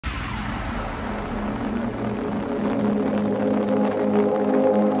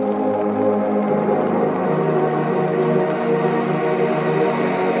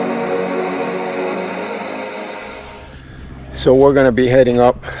So we're going to be heading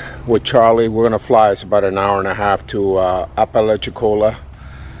up with Charlie. We're going to fly. It's about an hour and a half to Apalachicola.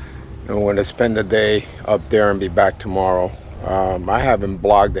 And we're going to spend the day up there and be back tomorrow. I haven't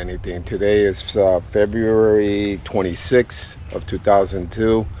blogged anything. Today is February 26th of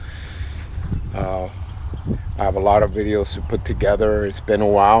 2002. I have a lot of videos to put together. It's been a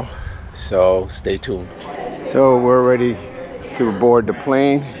while, so stay tuned. So we're ready to board the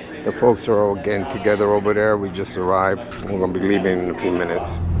plane. The folks are all getting together over there. We just arrived. We're going to be leaving in a few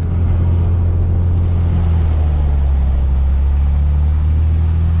minutes.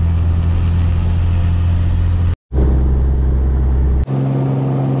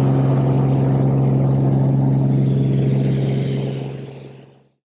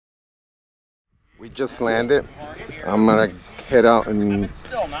 We just landed. I'm going to head out and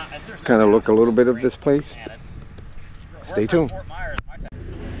kind of look a little bit of this place. Stay tuned.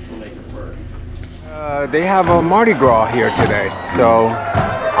 They have a Mardi Gras here today, so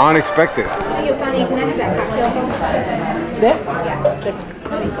unexpected.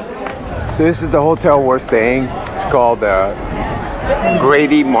 So this is the hotel we're staying. It's called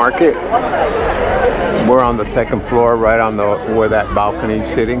Grady Market. We're on the second floor, right on where that balcony is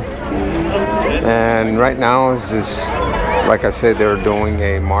sitting. And right now is just, like I said, they're doing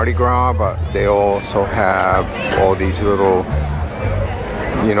a Mardi Gras, but they also have all these little,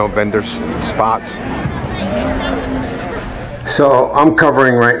 you know, vendor spots. So I'm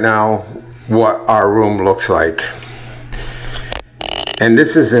covering right now what our room looks like, and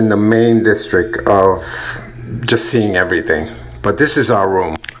this is in the main district of just seeing everything, but this is our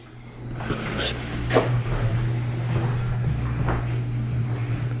room.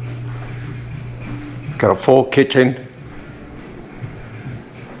 Got a full kitchen.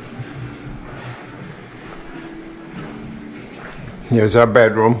 Here's our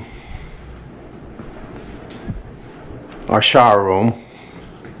bedroom, our shower room,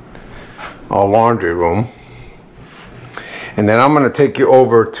 our laundry room, and then I'm going to take you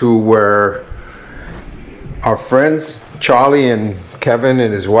over to where our friends Charlie and Kevin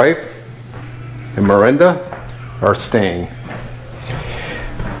and his wife and Miranda are staying.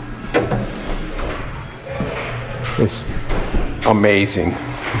 It's amazing.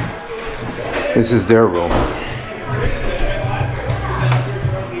 This is their room.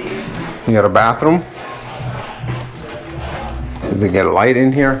 You got a bathroom. See if we get a light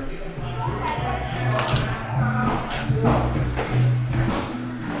in here.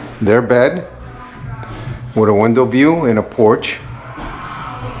 Their bed with a window view and a porch.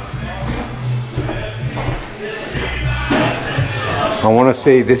 I want to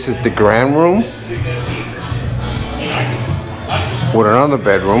say this is the grand room with another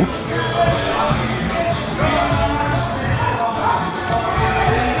bedroom.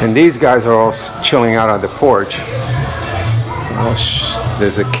 And these guys are all chilling out on the porch.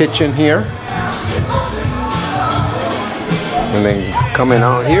 There's a kitchen here. And then coming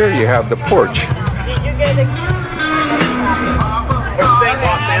out here, you have the porch.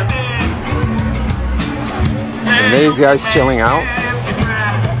 And these guys chilling out.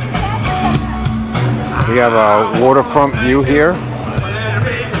 We have a waterfront view here.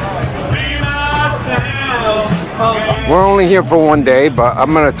 We're only here for one day, but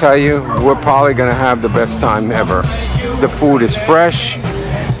I'm gonna tell you, we're probably gonna have the best time ever. The food is fresh,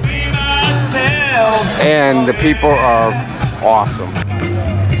 and the people are awesome.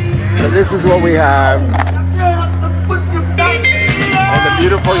 So this is what we have, and the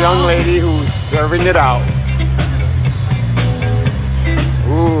beautiful young lady who's serving it out.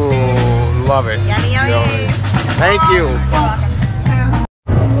 Ooh, love it. Yummy, yummy. Thank you.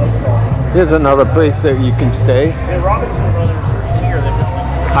 Here's another place that you can stay. The Robinson Brothers are here.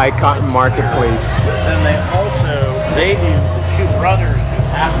 High Cotton Marketplace. And they also, the two brothers do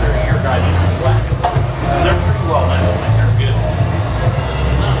half their year driving in black. And they're pretty well known. They're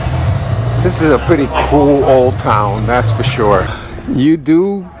good. This is a pretty cool old town, that's for sure. You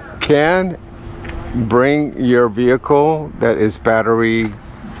can bring your vehicle that is battery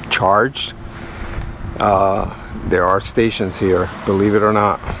charged. There are stations here, believe it or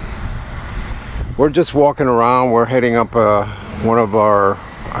not. We're just walking around. We're heading up one of our,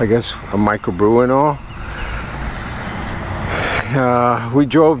 I guess, a microbrew and all. We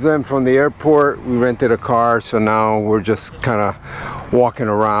drove them from the airport. We rented a car, so now we're just kind of walking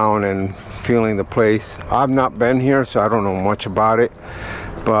around and feeling the place. I've not been here, so I don't know much about it,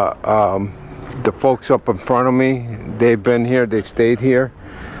 but the folks up in front of me, they've been here, they've stayed here,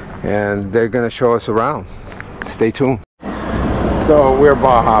 and they're going to show us around. Stay tuned. So we're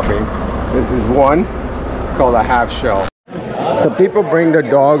bar hopping. This is one. It's called a half shell. So people bring their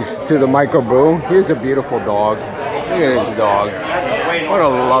dogs to the microbrew. Here's a beautiful dog. Look at his dog. What a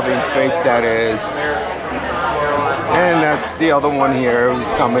loving face that is. And that's the other one here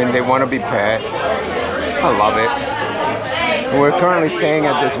who's coming. They want to be pet. I love it. We're currently staying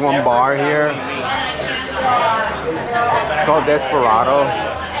at this one bar here. It's called Desperado.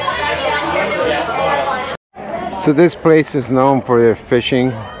 So this place is known for their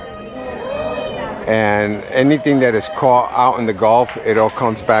fishing. And anything that is caught out in the Gulf, it all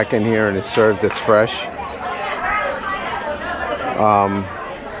comes back in here and is served as fresh.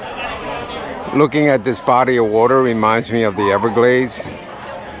 Looking at this body of water reminds me of the Everglades.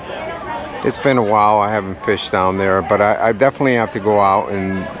 It's been a while, I haven't fished down there, but I definitely have to go out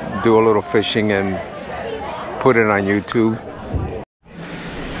and do a little fishing and put it on YouTube.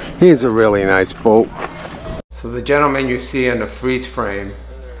 Here's a really nice boat. So the gentleman you see in the freeze frame,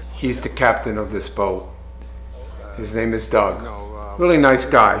 he's the captain of this boat. His name is Doug. Really nice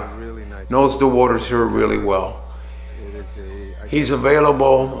guy. Knows the waters here really well. He's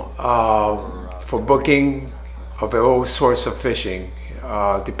available for booking of all sorts of fishing,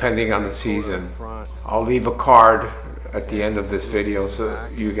 depending on the season. I'll leave a card at the end of this video so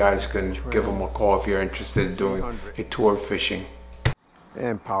you guys can give him a call if you're interested in doing a tour of fishing.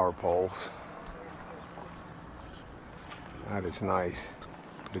 And power poles. That is nice.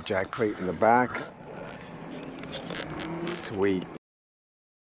 The jack plate in the back. Sweet.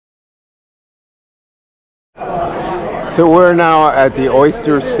 So we're now at the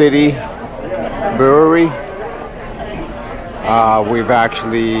Oyster City Brewery. We've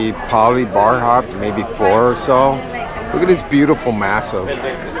actually probably bar hopped maybe 4 or so. Look at this beautiful massive.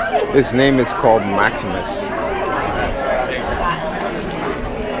 His name is called Maximus.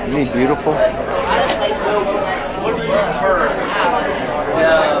 Isn't he beautiful?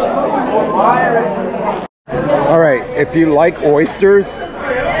 All right, if you like oysters,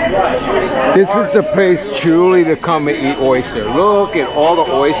 this is the place truly to come and eat oyster. Look at all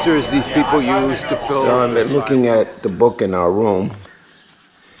the oysters these people use to fill. So I've been looking at the book in our room.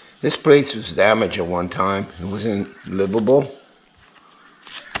 This place was damaged at one time. It wasn't livable.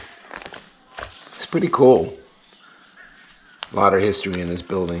 It's pretty cool. A lot of history in this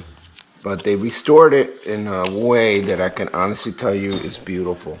building. But they restored it in a way that I can honestly tell you is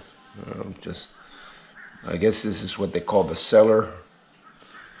beautiful. I guess this is what they call the cellar.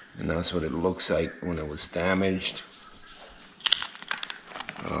 And that's what it looks like when it was damaged.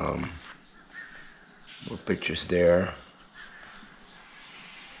 More pictures there.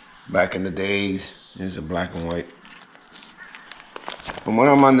 Back in the days, here's a black and white. From what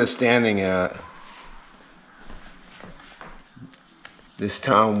I'm understanding, this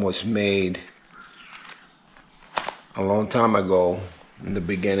town was made a long time ago, in the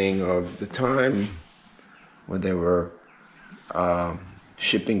beginning of the time when they were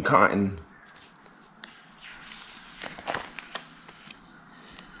shipping cotton.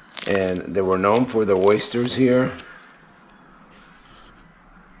 And they were known for the oysters here.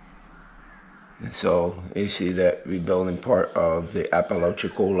 And so you see that rebuilding part of the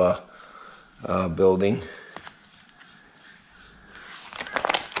Apalachicola building.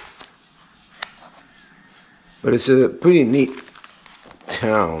 But it's a pretty neat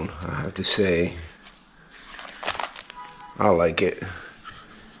town, I have to say. I like it.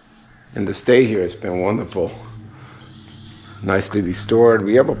 And the stay here has been wonderful. Nicely restored.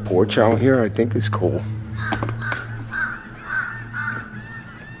 We have a porch out here, I think it's cool.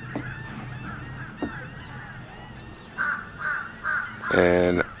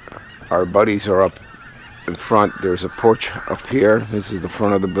 And our buddies are up in front. There's a porch up here. This is the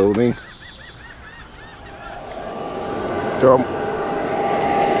front of the building. So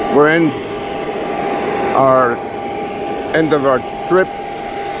we're in our end of our trip.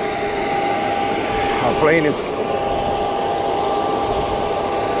 Our plane is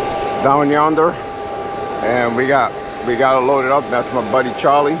down yonder, and we got to load it up. That's my buddy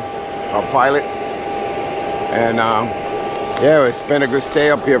Charlie, our pilot. And yeah, it's been a good stay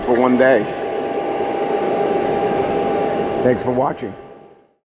up here for one day. Thanks for watching.